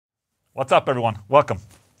What's up, everyone? Welcome.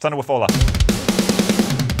 Sunday with Ola.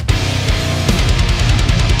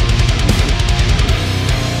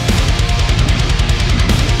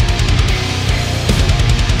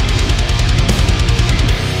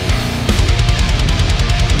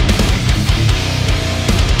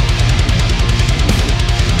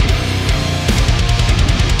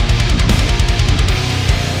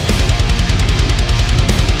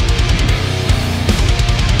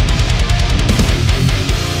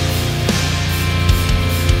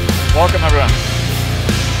 Welcome, everyone.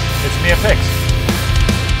 It's me, Epiphones.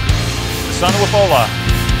 Sunday with Ola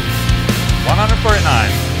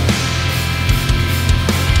 139.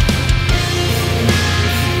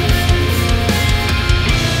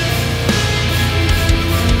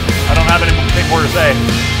 I don't have anything more to say.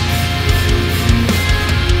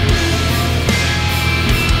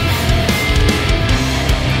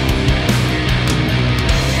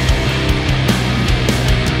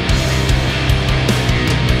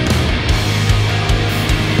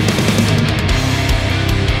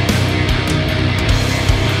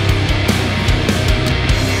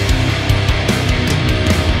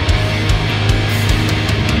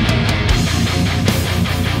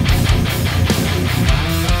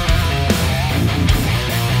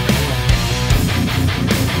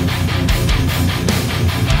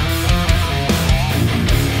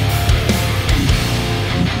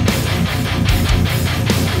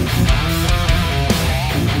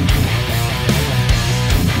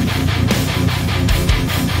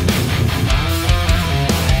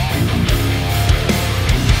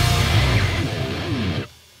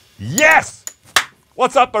 Yes!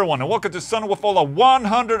 What's up, everyone, and welcome to Sunday with Ola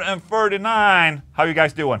 139. How you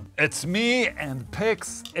guys doing? It's me and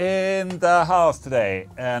Pix in the house today,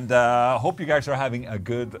 and hope you guys are having a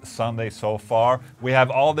good Sunday so far. We have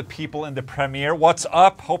all the people in the premiere. What's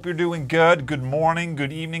up? Hope you're doing good. Good morning,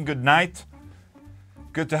 good evening, good night.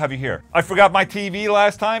 Good to have you here. I forgot my TV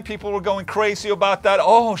last time. People were going crazy about that.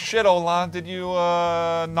 Oh shit, Ola, did you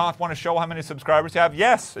not want to show how many subscribers you have?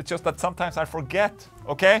 Yes, it's just that sometimes I forget,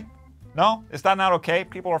 okay? No? Is that not okay?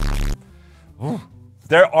 People are... Ooh.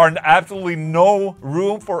 There are absolutely no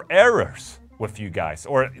room for errors with you guys.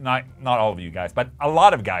 Or not all of you guys, but a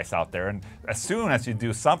lot of guys out there. And as soon as you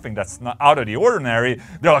do something that's not out of the ordinary,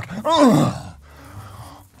 they're like, ugh.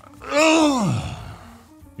 Ugh.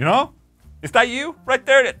 You know? Is that you? Right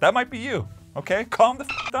there? That might be you. Okay? Calm the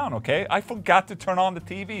f down, okay? I forgot to turn on the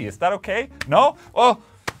TV. Is that okay? No?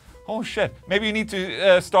 Oh shit. Maybe you need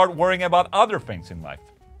to start worrying about other things in life.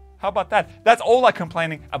 How about that? That's Ola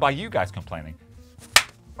complaining about you guys complaining.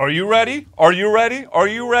 Are you ready? Are you ready? Are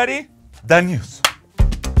you ready? The news.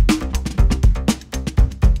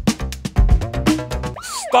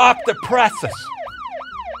 Stop the presses.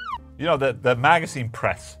 You know, the magazine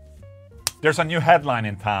press. There's a new headline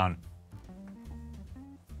in town.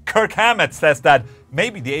 Kirk Hammett says that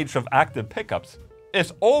maybe the age of active pickups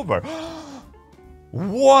is over.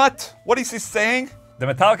 What? What is he saying? The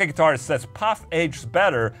Metallica guitarist says Puff aged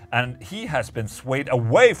better, and he has been swayed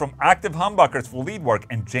away from active humbuckers for lead work,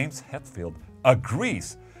 and James Hetfield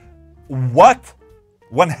agrees. What?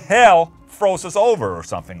 When hell froze us over or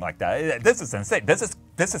something like that. This is insane. This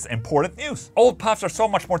is important news. Old Puffs are so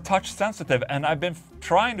much more touch sensitive, and I've been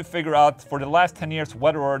trying to figure out for the last 10 years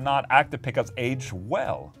whether or not active pickups age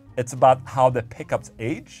well. It's about how the pickups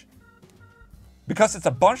age. Because it's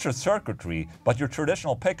a bunch of circuitry, but your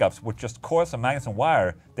traditional pickups with just coils and magnets and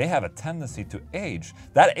wire, they have a tendency to age.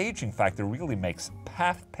 That aging factor really makes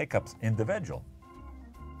path pickups individual.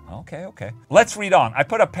 Okay. Let's read on. I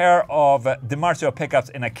put a pair of DiMarzio pickups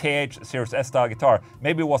in a KH Series S style guitar.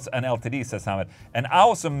 Maybe it was an LTD, says Hammett. And I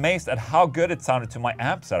was amazed at how good it sounded to my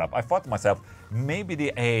amp setup. I thought to myself, maybe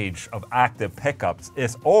the age of active pickups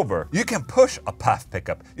is over. You can push a path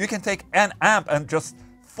pickup. You can take an amp and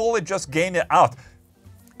fully gain it out.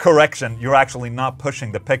 Correction, you're actually not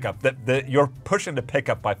pushing the pickup. You're pushing the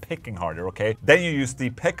pickup by picking harder, okay? Then you use the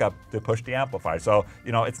pickup to push the amplifier. So,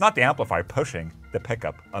 you know, it's not the amplifier pushing the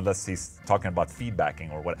pickup, unless he's talking about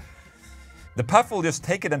feedbacking or what. The Puff will just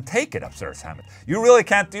take it, observes Hammett. You really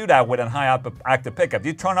can't do that with a high output active pickup.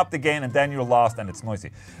 You turn up the gain and then you're lost and it's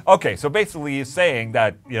noisy. Okay, so basically he's saying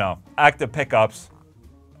that, you know, active pickups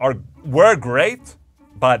were great,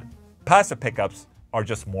 but passive pickups are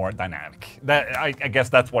just more dynamic. I guess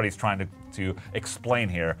that's what he's trying to explain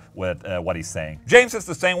here with what he's saying. James is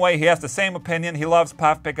the same way. He has the same opinion. He loves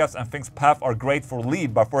PAF pickups and thinks PAF are great for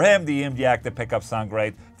lead, but for him, the EMG active pickups sound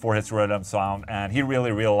great for his rhythm sound, and he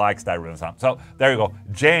really likes that rhythm sound. So there you go.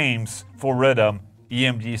 James for rhythm,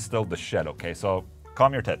 EMG is still the shit, okay? So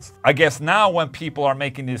Calm your tits. I guess now when people are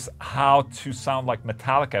making these how to sound like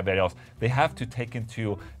Metallica videos, they have to take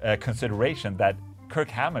into consideration that Kirk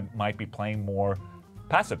Hammett might be playing more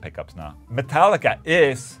passive pickups now. Metallica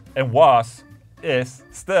is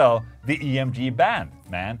still the EMG band,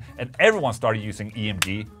 man. And everyone started using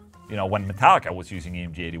EMG, you know, when Metallica was using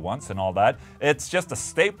EMG 81s and all that. It's just a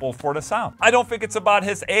staple for the sound. I don't think it's about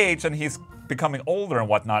his age and he's becoming older and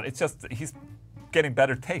whatnot. It's just he's getting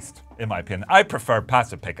better taste, in my opinion. I prefer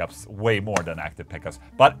passive pickups way more than active pickups.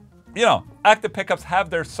 But, you know, active pickups have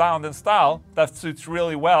their sound and style that suits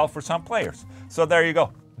really well for some players. So there you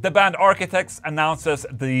go. The band Architects announces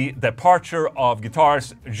the departure of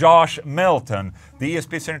guitarist Josh Middleton. The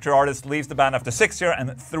ESP signature artist leaves the band after 6 years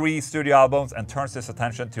and 3 studio albums and turns his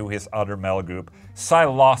attention to his other metal group,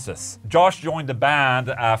 Sylosis. Josh joined the band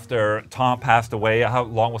after Tom passed away. How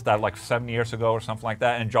long was that? Like 7 years ago or something like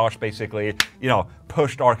that. And Josh basically, you know,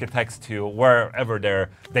 pushed Architects to wherever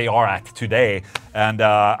they are at today. And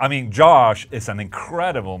I mean, Josh is an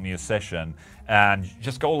incredible musician. And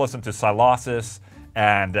just go listen to Sylosis.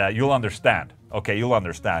 And you'll understand. Okay, you'll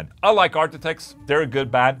understand. I like Architects. They're a good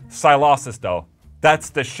band. Sylosis, though, that's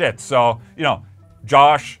the shit. So, you know,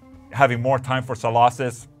 Josh having more time for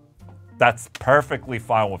Sylosis, that's perfectly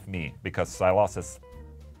fine with me because Sylosis,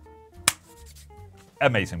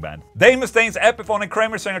 amazing band. Dave Mustaine's Epiphone and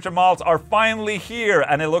Kramers signature models are finally here,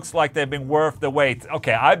 and it looks like they've been worth the wait.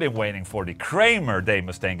 Okay, I've been waiting for the Kramer Dave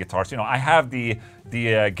Mustaine guitars. You know, I have the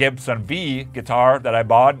Gibson V guitar that I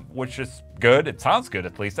bought, which is good. It sounds good,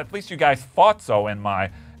 at least. At least you guys thought so in my,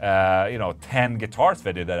 you know, 10 guitars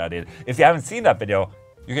video that I did. If you haven't seen that video,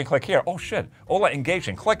 you can click here. Oh shit, Ola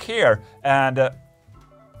engaging. Click here, and I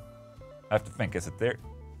have to think. Is it there?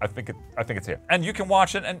 I think it's here. And you can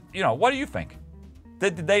watch it. And you know, what do you think?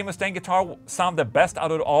 Did the Dave Mustaine guitar sound the best out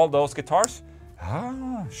of all those guitars?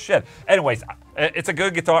 Ah, shit. Anyways, it's a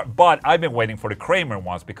good guitar, but I've been waiting for the Kramer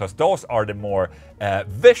ones because those are the more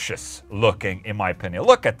vicious looking, in my opinion.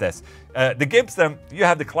 Look at this. The Gibson, you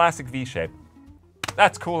have the classic V-shape.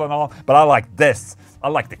 That's cool and all, but I like this. I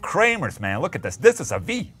like the Kramers, man. Look at this. This is a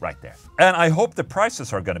V right there. And I hope the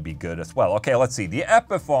prices are going to be good as well. Okay, let's see. The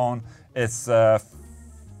Epiphone is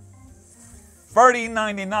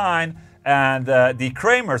 $13.99. And the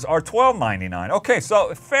Kramers are $12.99. Okay,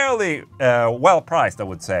 so fairly well priced, I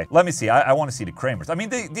would say. Let me see. I want to see the Kramers. I mean,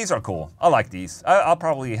 these are cool. I like these. I'll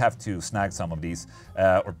probably have to snag some of these.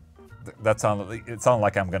 It sounded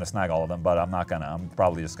like I'm gonna snag all of them, but I'm not gonna. I'm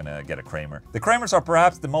probably just gonna get a Kramer. The Kramers are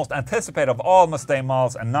perhaps the most anticipated of all Mustaine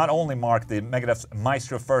models, and not only mark the Megadeth's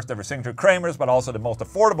Maestro first ever signature Kramers, but also the most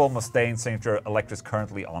affordable Mustaine signature electrics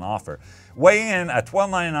currently on offer. Weighing in at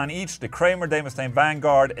 $12.99 each, the Kramer Dave Mustaine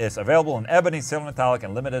Vanguard is available in ebony, silver metallic,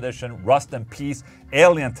 and limited edition, rust and peace,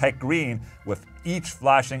 alien tech green, with each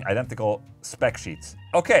flashing identical spec sheets.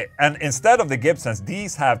 Okay, and instead of the Gibsons,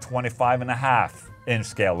 these have 25.5-inch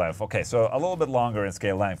scale length. Okay, so a little bit longer in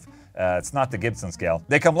scale length. It's not the Gibson scale.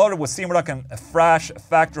 They come loaded with Seymour Duncan Thrash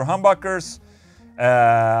Factor humbuckers.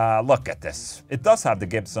 Look at this. It does have the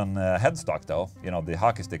Gibson headstock though. You know, the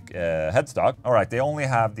hockey stick headstock. All right, they only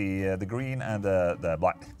have the green and the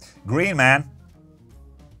black. Green, man.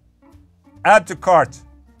 Add to cart.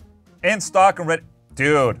 In stock and ready.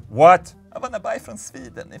 Dude, what? I wanna buy from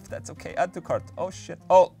Sweden if that's okay. Add to cart. Oh shit.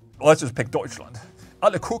 Oh, let's just pick Deutschland.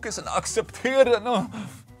 Alle Cookies acceptieren.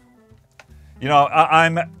 You know,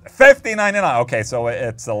 I'm $15.99. Okay, so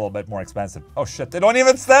it's a little bit more expensive. Oh shit, they don't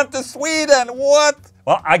even send to Sweden. What?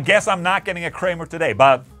 Well, I guess I'm not getting a Kramer today,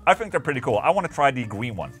 but I think they're pretty cool. I want to try the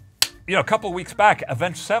green one. You know, a couple of weeks back,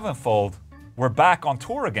 Avenged Sevenfold were back on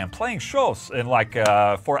tour again, playing shows in like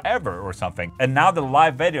forever or something. And now the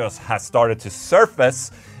live videos has started to surface.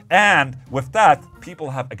 And with that, people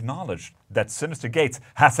have acknowledged that Sinister Gates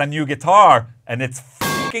has a new guitar, and it's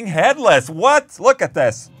fucking headless. What? Look at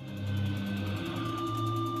this.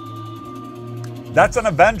 That's an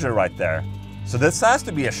Avenger right there. So this has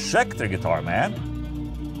to be a Schecter guitar, man.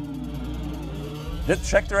 Did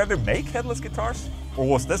Schecter ever make headless guitars? Or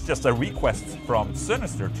was this just a request from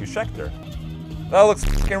Sinister to Schecter? That looks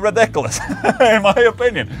fucking ridiculous, in my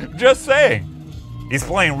opinion. Just saying. He's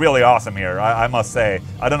playing really awesome here, I must say.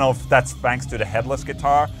 I don't know if that's thanks to the headless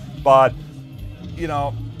guitar, but, you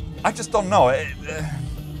know, I just don't know.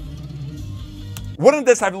 Wouldn't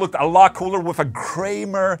this have looked a lot cooler with a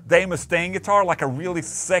Kramer Dave Mustaine guitar, like a really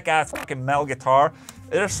sick-ass fucking metal guitar?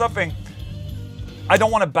 There's something... I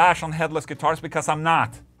don't want to bash on headless guitars because I'm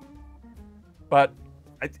not. But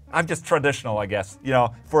I'm just traditional, I guess. You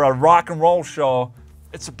know, for a rock and roll show,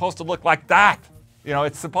 it's supposed to look like that. You know,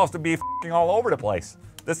 it's supposed to be f***ing all over the place.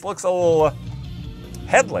 This looks a little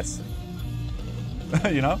headless,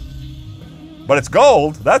 you know? but it's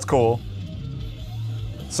gold. That's cool.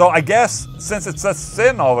 So I guess since it says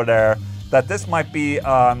Sin over there, that this might be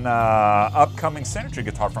an upcoming signature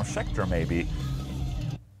guitar from Schecter, maybe.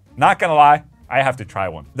 Not gonna lie, I have to try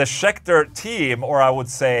one. The Schecter team, or I would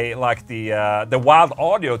say like the Wylde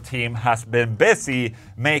Audio team, has been busy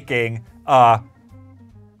making a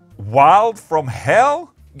Wylde from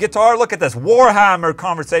Hell guitar. Look at this, Warhammer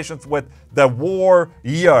Conversations with the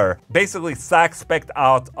Warrior. Basically, Zakk spec'd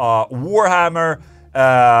out a Warhammer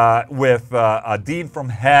with a Dean From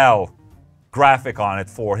Hell graphic on it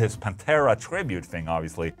for his Pantera tribute thing,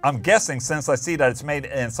 obviously. I'm guessing, since I see that it's made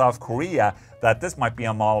in South Korea, that this might be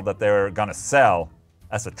a model that they're gonna sell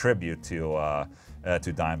as a tribute to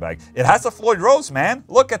Dimebag. It has a Floyd Rose, man.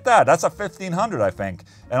 Look at that. That's a 1500, I think.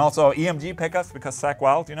 And also EMG pickups, because Zakk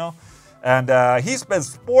Wyldes, you know. And he's been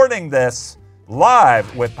sporting this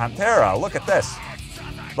live with Pantera. Look at this.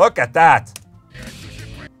 Look at that.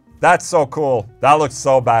 That's so cool. That looks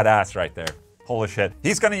so badass right there. Holy shit.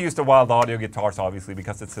 He's gonna use the Wylde Audio guitars, obviously,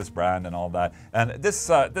 because it's his brand and all that. And this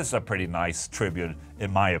is a pretty nice tribute,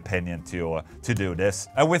 in my opinion, to do this.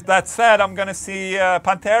 And with that said, I'm gonna see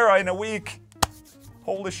Pantera in a week.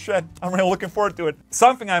 Holy shit, I'm really looking forward to it.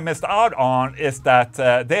 Something I missed out on is that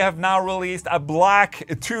they have now released a black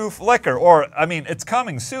tooth liquor, or, I mean, it's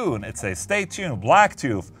coming soon. It's a stay tuned black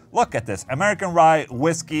tooth. Look at this, American Rye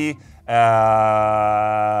Whiskey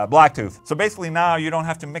Blacktooth. So basically now you don't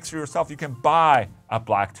have to mix it yourself, you can buy a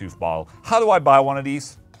Blacktooth bottle. How do I buy one of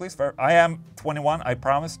these? Please, I am 21, I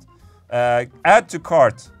promised. Add to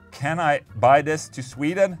cart. Can I buy this to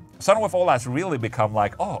Sweden? Sunday With Ola has really become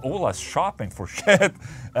like, oh, Ola's shopping for shit.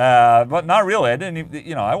 But not really, I didn't even,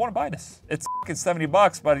 you know, I want to buy this. It's fucking 70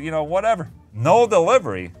 bucks, but you know, whatever. No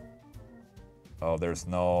delivery. Oh, there's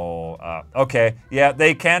no, okay. Yeah,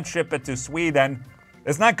 they can't ship it to Sweden.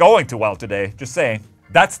 It's not going too well today, just saying.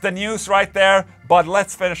 That's the news right there, but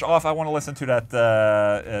let's finish off. I want to listen to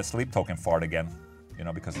that Sleep Token fart again, you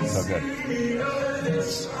know, because it's so good.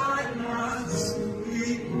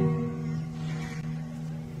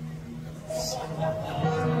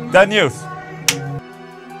 The news.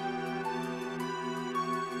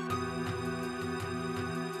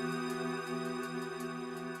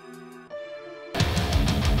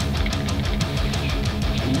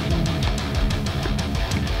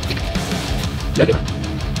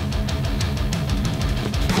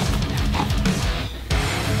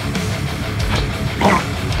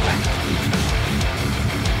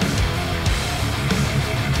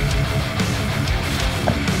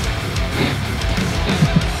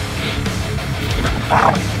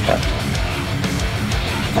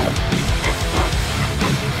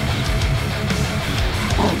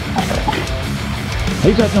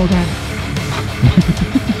 He's got no time.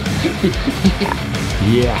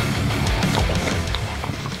 Yeah.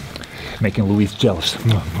 Making Luis jealous.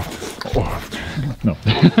 No.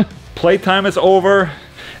 Playtime is over.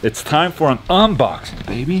 It's time for an unboxing,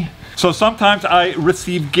 baby. So sometimes I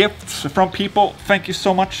receive gifts from people. Thank you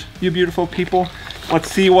so much, you beautiful people.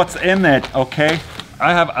 Let's see what's in it, okay?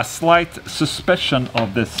 I have a slight suspicion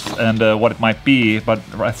of this and what it might be, but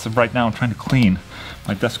right now I'm trying to clean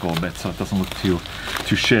my desk a little bit so it doesn't look too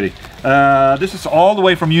shitty. This is all the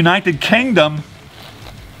way from United Kingdom.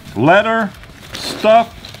 Letter,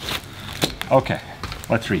 stuff. Okay,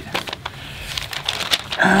 let's read.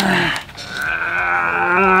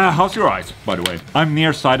 How's your eyes, by the way? I'm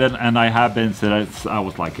nearsighted, and I have been since I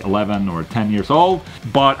was like 11 or 10 years old,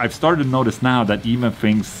 but I've started to notice now that even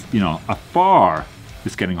things, you know, afar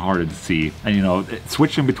is getting harder to see. And you know,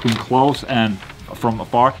 switching between close and from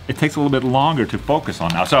afar, it takes a little bit longer to focus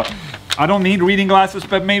on now. So I don't need reading glasses,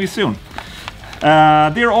 but maybe soon.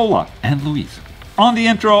 Dear Ola and Louise, on the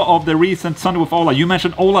intro of the recent Sunday With Ola, you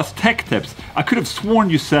mentioned Ola's tech tips. I could have sworn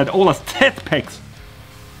you said Ola's tit pics.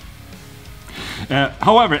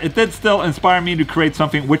 However, it did still inspire me to create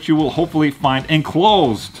something which you will hopefully find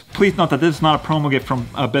enclosed. Please note that this is not a promo gift from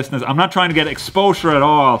a business. I'm not trying to get exposure at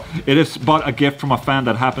all. It is but a gift from a fan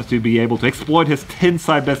that happens to be able to exploit his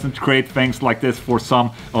tinside business to create things like this for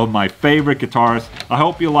some of my favorite guitars. I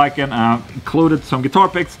hope you like it. Included some guitar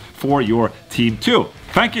picks for your team too.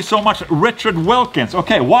 Thank you so much, Richard Wilkins.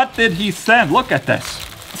 Okay, what did he send? Look at this.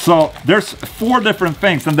 So there's 4 different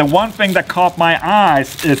things, and the one thing that caught my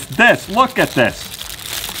eyes is this. Look at this.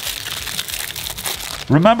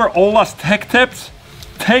 Remember Ola's tech tips?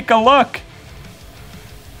 Take a look.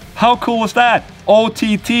 How cool is that?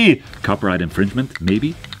 OTT. Copyright infringement,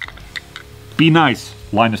 maybe? Be nice,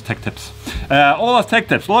 Linus Tech Tips. Ola's tech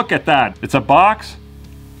tips, look at that. It's a box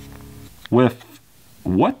with,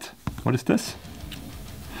 what? What is this?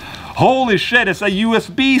 Holy shit, it's a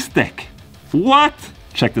USB stick. What?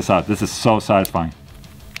 Check this out. This is so satisfying.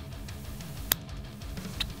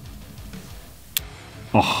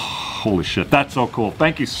 Oh, holy shit. That's so cool.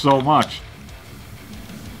 Thank you so much.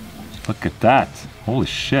 Look at that. Holy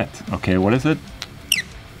shit. Okay, what is it?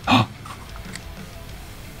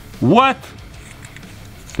 What?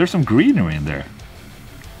 There's some greenery in there.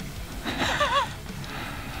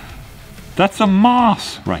 That's a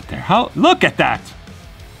moss right there. How? Look at that.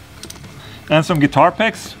 And some guitar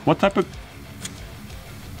picks. What type of?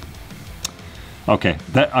 Okay,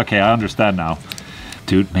 okay, I understand now.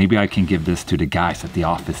 Dude, maybe I can give this to the guys at the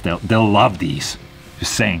office. They'll love these.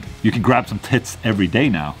 Just saying. You can grab some tits every day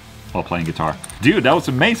now while playing guitar. Dude, that was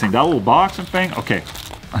amazing. That little box and thing. Okay.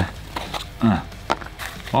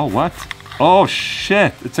 Oh, what? Oh,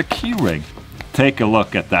 shit. It's a key ring. Take a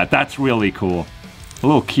look at that. That's really cool. A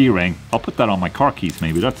little key ring. I'll put that on my car keys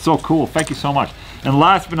maybe. That's so cool. Thank you so much. And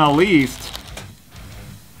last but not least,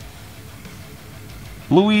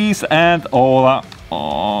 Louise and Ola.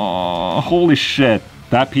 Oh, holy shit.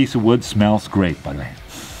 That piece of wood smells great, by the way.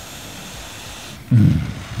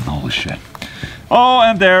 Holy shit. Oh,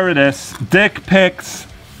 and there it is.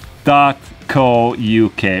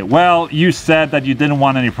 Dickpics.co.uk. Well, you said that you didn't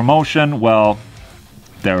want any promotion. Well,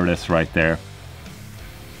 there it is right there.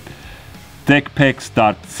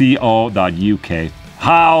 Dickpics.co.uk.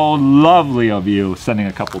 How lovely of you sending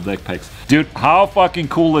a couple dick pics. Dude, how fucking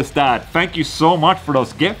cool is that? Thank you so much for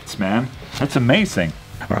those gifts, man. That's amazing.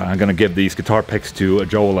 All right, I'm gonna give these guitar picks to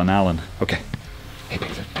Joel and Alan. Okay. Hey,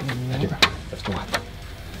 let's go on.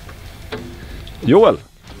 Joel,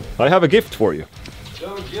 I have a gift for you. You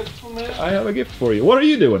have a gift for me? I have a gift for you. What are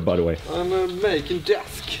you doing, by the way? I'm making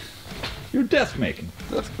desk. You're desk making.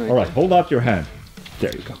 Desk making. All right, hold out your hand.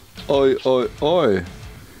 There you go. Oi, oi, oi.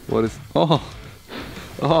 What is...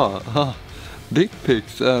 Dick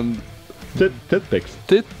pics and... Tit pics.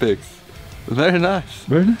 Tit pics. Very nice.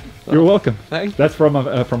 Very nice. You're welcome. Thank you. That's from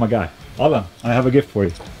a guy. Alan, I have a gift for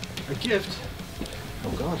you. A gift?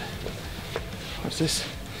 Oh god. What's this?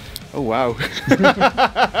 Oh wow.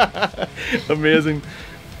 Amazing.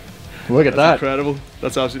 Look at that. Incredible.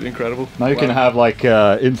 That's absolutely incredible. Now you can have like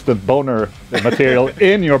instant boner material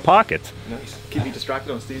in your pocket. Nice. Keep me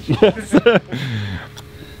distracted on stage. Yes.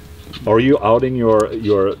 Are you outing your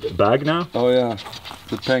bag now? Oh yeah.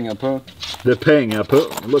 The pengar på. The pengar på.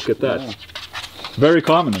 Look at that. Yeah. Very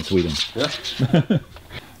common in Sweden. Yeah.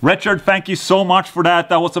 Richard, thank you so much for that.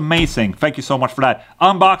 That was amazing. Thank you so much for that.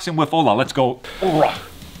 Unboxing with Ola. Let's go.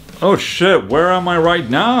 Oh shit, where am I right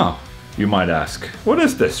now? You might ask. What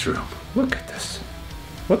is this room? Look at this.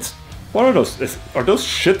 What are those? Are those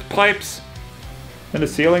shit pipes in the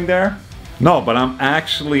ceiling there? No, but I'm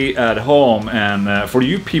actually at home, and for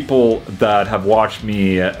you people that have watched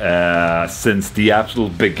me since the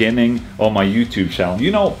absolute beginning of my YouTube channel,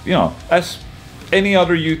 you know, as any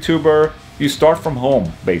other YouTuber, you start from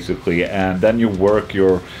home basically, and then you work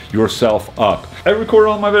yourself up. I record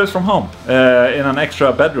all my videos from home in an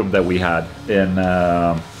extra bedroom that we had in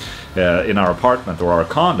our apartment or our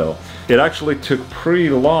condo. It actually took pretty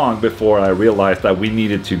long before I realized that we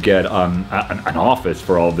needed to get an office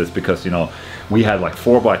for all this, because we had like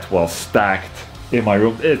 4x12 stacked in my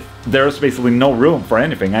room. There's basically no room for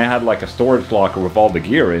anything. I had like a storage locker with all the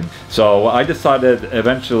gear in. So I decided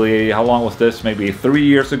eventually, how long was this? Maybe 3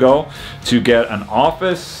 years ago, to get an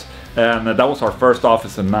office. And that was our first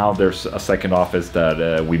office, and now there's a second office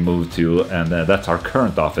that we moved to, and that's our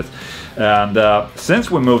current office. And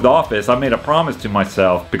since we moved office, I made a promise to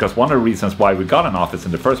myself, because one of the reasons why we got an office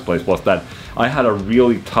in the first place was that I had a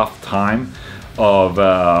really tough time of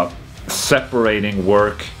separating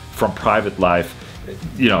work from private life.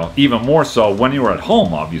 Even more so when you're at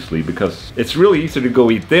home, obviously, because it's really easy to go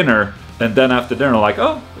eat dinner, and then after dinner, like,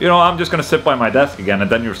 oh, I'm just gonna sit by my desk again, and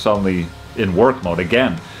then you're suddenly in work mode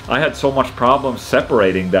again. I had so much problems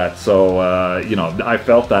separating that, so I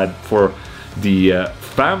felt that for the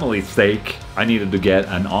family's sake, I needed to get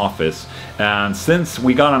an office. And since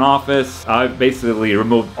we got an office, I basically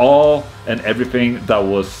removed all and everything that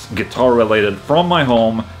was guitar related from my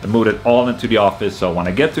home and moved it all into the office. So when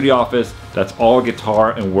I get to the office, that's all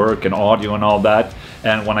guitar and work and audio and all that.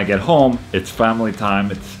 And when I get home, it's family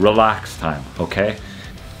time, it's relaxed time, okay?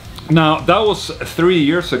 Now, that was 3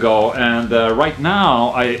 years ago, and right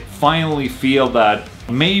now I finally feel that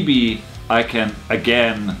maybe I can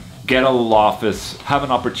again get a little office, have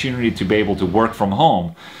an opportunity to be able to work from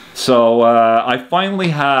home. So I finally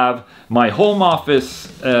have my home office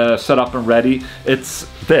set up and ready. It's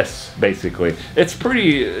this, basically. It's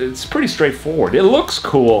pretty straightforward. It looks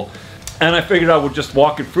cool. And I figured I would just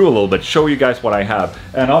walk it through a little bit, show you guys what I have.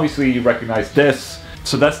 And obviously you recognize this.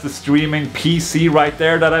 So that's the streaming PC right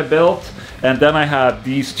there that I built. And then I have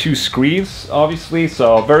these two screens, obviously,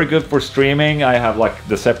 so very good for streaming. I have like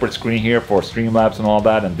the separate screen here for Streamlabs and all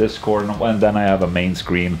that, and Discord, and then I have a main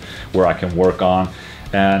screen where I can work on.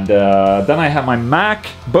 And then I have my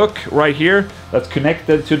MacBook right here that's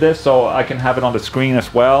connected to this, so I can have it on the screen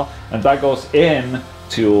as well. And that goes in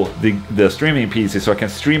to the streaming PC, so I can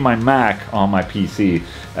stream my Mac on my PC.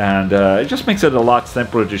 And it just makes it a lot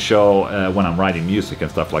simpler to show when I'm writing music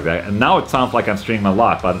and stuff like that. And now it sounds like I'm streaming a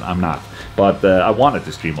lot, but I'm not. But I wanted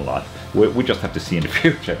to stream a lot. We just have to see in the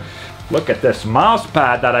future. Look at this mouse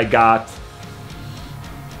pad that I got.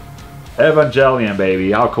 Evangelion,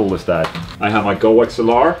 baby. How cool is that? I have my Go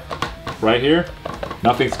XLR right here.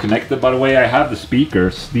 Nothing's connected, by the way. I have the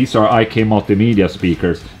speakers. These are IK Multimedia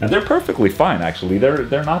speakers, and they're perfectly fine, actually.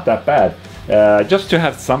 They're not that bad. Just to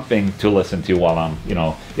have something to listen to while I'm, you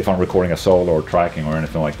know, if I'm recording a solo or tracking or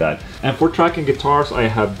anything like that. And for tracking guitars, I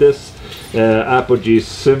have this Apogee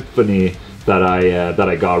Symphony that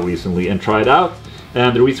I got recently and tried out.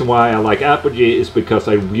 And the reason why I like Apogee is because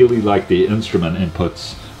I really like the instrument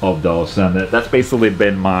inputs of those, and that's basically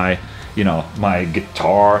been my, you know, my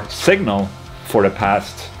guitar signal for the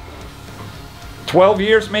past 12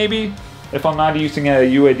 years maybe, if I'm not using a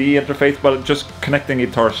UAD interface, but just connecting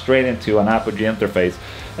guitar straight into an Apogee interface,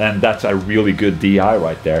 and that's a really good DI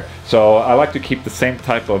right there. So I like to keep the same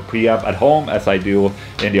type of preamp at home as I do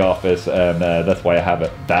in the office, and that's why I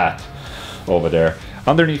have that over there.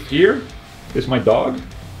 Underneath here is my dog.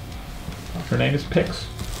 Her name is Pix.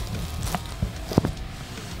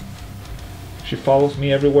 She follows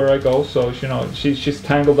me everywhere I go, so you know she's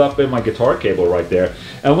tangled up in my guitar cable right there.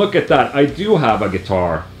 And look at that, I do have a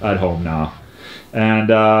guitar at home now. And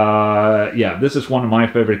yeah, this is one of my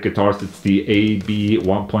favorite guitars. It's the AB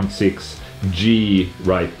 1.6G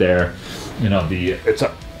right there. You know, it's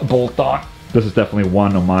a bolt-on. This is definitely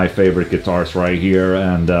one of my favorite guitars right here.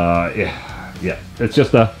 And yeah, it's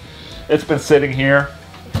just it's been sitting here.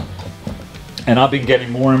 And I've been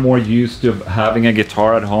getting more and more used to having a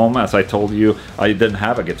guitar at home. As I told you, I didn't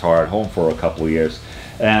have a guitar at home for a couple of years.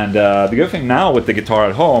 And the good thing now with the guitar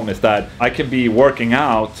at home is that I can be working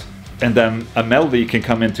out and then a melody can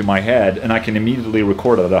come into my head and I can immediately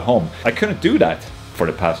record it at home. I couldn't do that for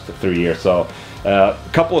the past 3 years. So a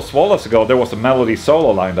couple of SWOLAs ago, there was a melody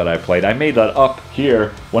solo line that I played. I made that up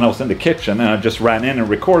here when I was in the kitchen, and I just ran in and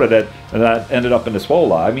recorded it, and that ended up in the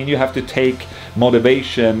SWOLA. I mean, you have to take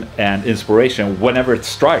motivation and inspiration whenever it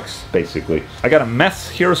strikes, basically. I got a mess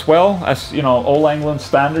here as well. As you know, Ola Englund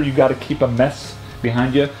standard, you got to keep a mess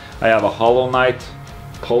behind you. I have a Hollow Knight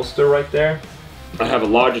poster right there. I have a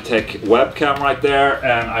Logitech webcam right there,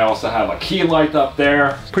 and I also have a key light up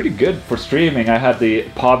there. It's pretty good for streaming. I had the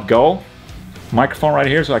Pod Go microphone right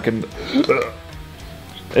here, so I can...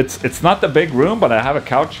 It's not the big room, but I have a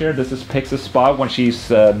couch here. This is Pix's spot when she's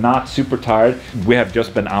not super tired. We have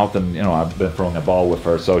just been out and, you know, I've been throwing a ball with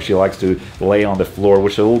her, so she likes to lay on the floor,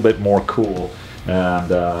 which is a little bit more cool. And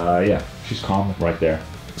yeah, she's calm right there.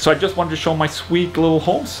 So I just wanted to show my sweet little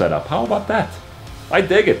home setup. How about that? I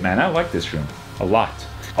dig it, man. I like this room a lot.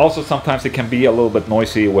 Also, sometimes it can be a little bit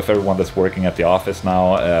noisy with everyone that's working at the office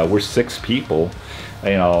now. We're 6 people.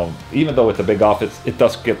 You know, even though it's a big office, it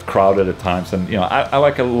does get crowded at times, and you know, I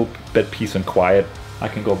like a little bit peace and quiet. I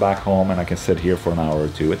can go back home and I can sit here for an hour or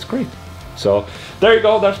two. It's great. So there you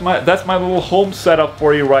go. That's my little home setup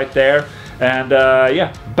for you right there. And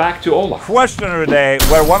yeah, back to Ola. Question of the day,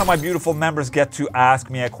 where one of my beautiful members get to ask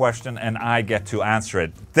me a question and I get to answer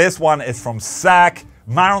it. This one is from Zakk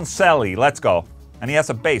Wyldes. Let's go. And he has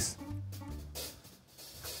a bass.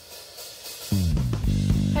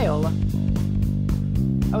 Hey Ola.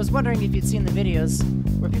 I was wondering if you'd seen the videos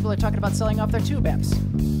where people are talking about selling off their tube amps.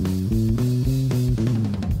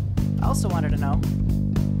 I also wanted to know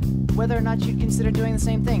whether or not you'd consider doing the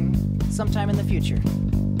same thing sometime in the future.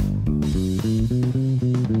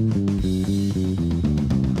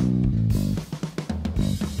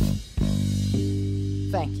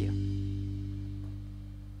 Thank you.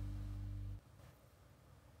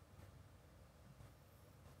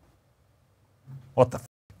 What the f?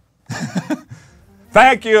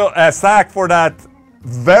 Thank you, Zakk, for that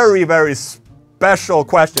very, very special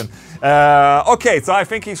question. Okay, so I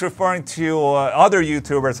think he's referring to other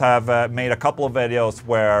YouTubers have made a couple of videos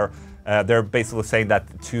where they're basically saying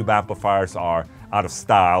that tube amplifiers are out of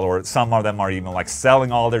style, or some of them are even like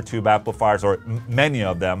selling all their tube amplifiers, or many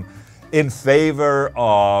of them, in favor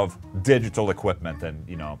of digital equipment and,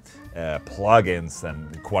 you know, plugins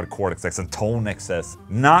and quad cortexes and tonexes.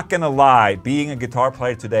 Not gonna lie, being a guitar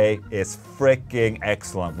player today is freaking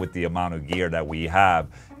excellent with the amount of gear that we have.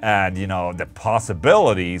 and, you know, the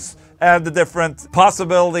possibilities and the different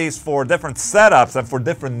possibilities for different setups and for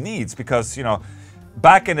different needs. Because, you know,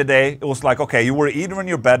 back in the day, it was like, okay, you were either in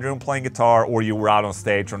your bedroom playing guitar or you were out on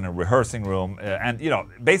stage or in a rehearsing room. And, you know,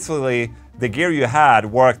 basically the gear you had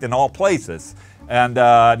worked in all places. And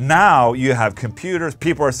now you have computers.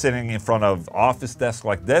 People are sitting in front of office desks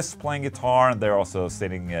like this playing guitar, and they're also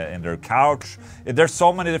sitting in their couch. There's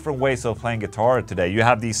so many different ways of playing guitar today. You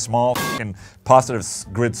have these small positive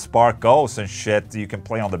grid Spark Gos and shit you can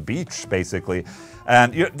play on the beach, basically.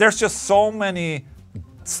 And there's just so many...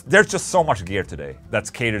 There's just so much gear today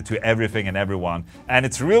that's catered to everything and everyone, and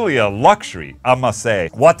it's really a luxury, I must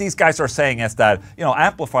say. What these guys are saying is that, you know,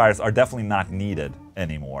 amplifiers are definitely not needed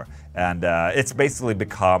anymore, and it's basically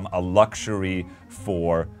become a luxury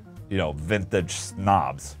for, you know, vintage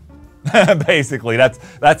snobs. Basically, that's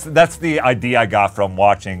the idea I got from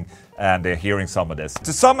watching and hearing some of this.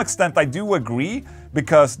 To some extent, I do agree,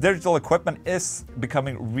 because digital equipment is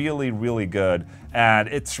becoming really, really good, and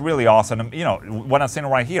it's really awesome. And, you know, when I'm sitting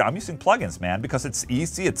right here, I'm using plugins, man, because it's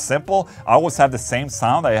easy, it's simple. I always have the same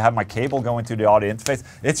sound. I have my cable going to the audio interface.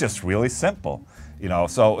 It's just really simple, you know.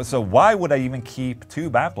 So why would I even keep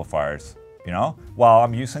tube amplifiers, you know, while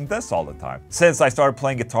I'm using this all the time? Since I started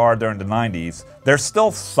playing guitar during the 90s, there's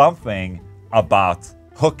still something about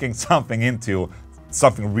hooking something into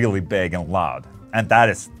something really big and loud. And that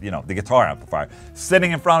is, you know, the guitar amplifier.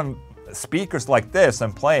 Sitting in front of speakers like this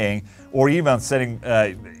and playing, or even sitting,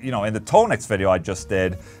 you know, in the Tonex video I just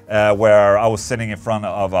did, where I was sitting in front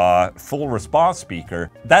of a full response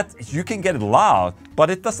speaker, that you can get it loud, but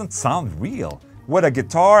it doesn't sound real. With a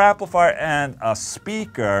guitar amplifier and a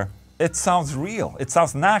speaker, it sounds real. It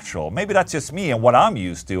sounds natural. Maybe that's just me and what I'm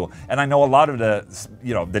used to. And I know a lot of the,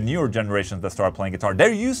 you know, the newer generations that start playing guitar,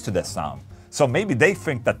 they're used to this sound. So maybe they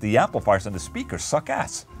think that the amplifiers and the speakers suck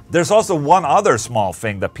ass. There's also one other small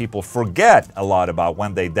thing that people forget a lot about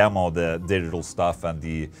when they demo the digital stuff and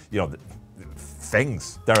the, you know, the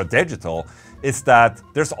things that are digital, is that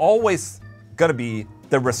there's always gonna be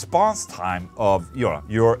the response time of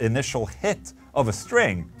your initial hit of a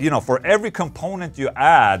string. You know, for every component you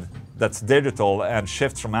add that's digital and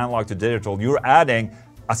shifts from analog to digital, you're adding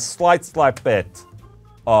a slight bit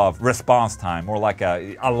of response time, or like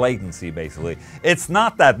a latency, basically. It's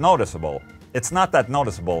not that noticeable. It's not that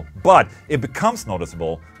noticeable, but it becomes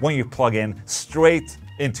noticeable when you plug in straight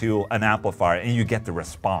into an amplifier and you get the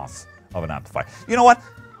response of an amplifier. You know what?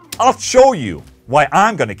 I'll show you why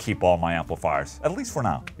I'm gonna keep all my amplifiers, at least for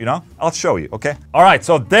now, you know? I'll show you, okay? All right,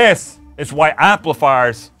 so this is why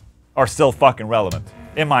amplifiers are still fucking relevant,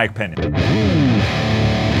 in my opinion.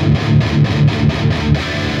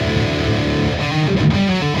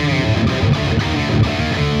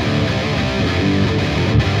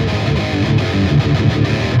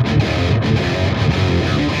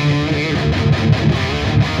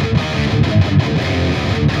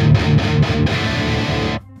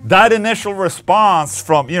 That initial response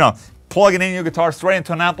from, you know, plugging in your guitar straight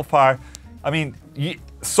into an amplifier, I mean,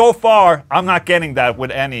 so far, I'm not getting that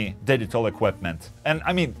with any digital equipment. And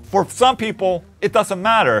I mean, for some people, it doesn't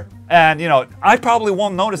matter. And, you know, I probably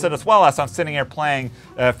won't notice it as well as I'm sitting here playing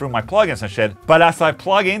through my plugins and shit. But as I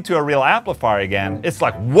plug into a real amplifier again, it's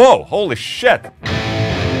like, whoa, holy shit.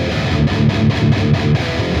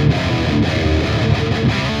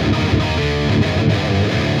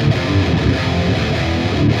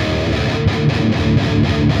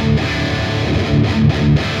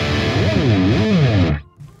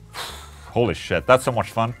 Holy shit, that's so much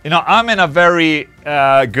fun. You know, I'm in a very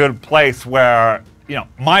good place where, you know,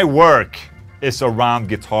 my work is around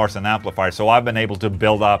guitars and amplifiers, so I've been able to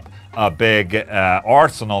build up a big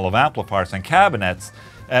arsenal of amplifiers and cabinets.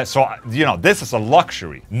 So, you know, this is a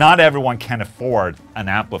luxury. Not everyone can afford an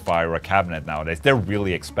amplifier or a cabinet nowadays. They're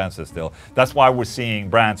really expensive still. That's why we're seeing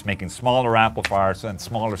brands making smaller amplifiers and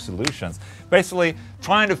smaller solutions, basically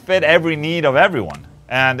trying to fit every need of everyone.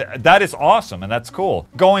 And that is awesome, and that's cool.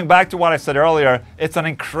 Going back to what I said earlier, it's an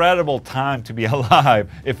incredible time to be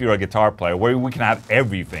alive if you're a guitar player, where we can have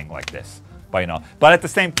everything like this. But, you know, but at the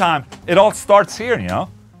same time, it all starts here, you know?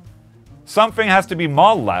 Something has to be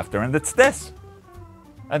modeled after, and it's this.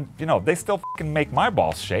 And, you know, they still fucking make my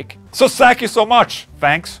balls shake. So thank you so much.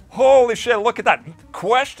 Thanks. Holy shit, look at that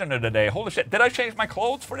question of the day. Holy shit, did I change my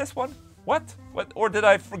clothes for this one? What? Or did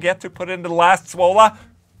I forget to put in the last SWOLA?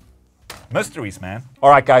 Mysteries, man. All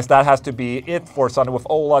right, guys, that has to be it for Sunday with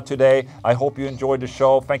Ola today. I hope you enjoyed the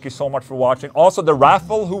show. Thank you so much for watching. Also, the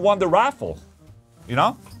raffle, who won the raffle? You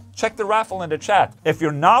know? Check the raffle in the chat. If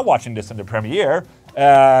you're not watching this in the premiere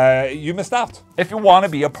you missed out. If you want to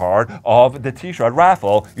be a part of the t-shirt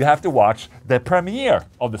raffle, you have to watch the premiere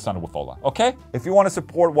of the Sunday with Ola, okay? If you want to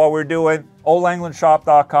support what we're doing,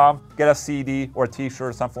 olaenglandshop.com, get a CD or a t-shirt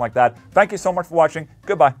or something like that. Thank you so much for watching.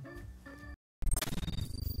 Goodbye.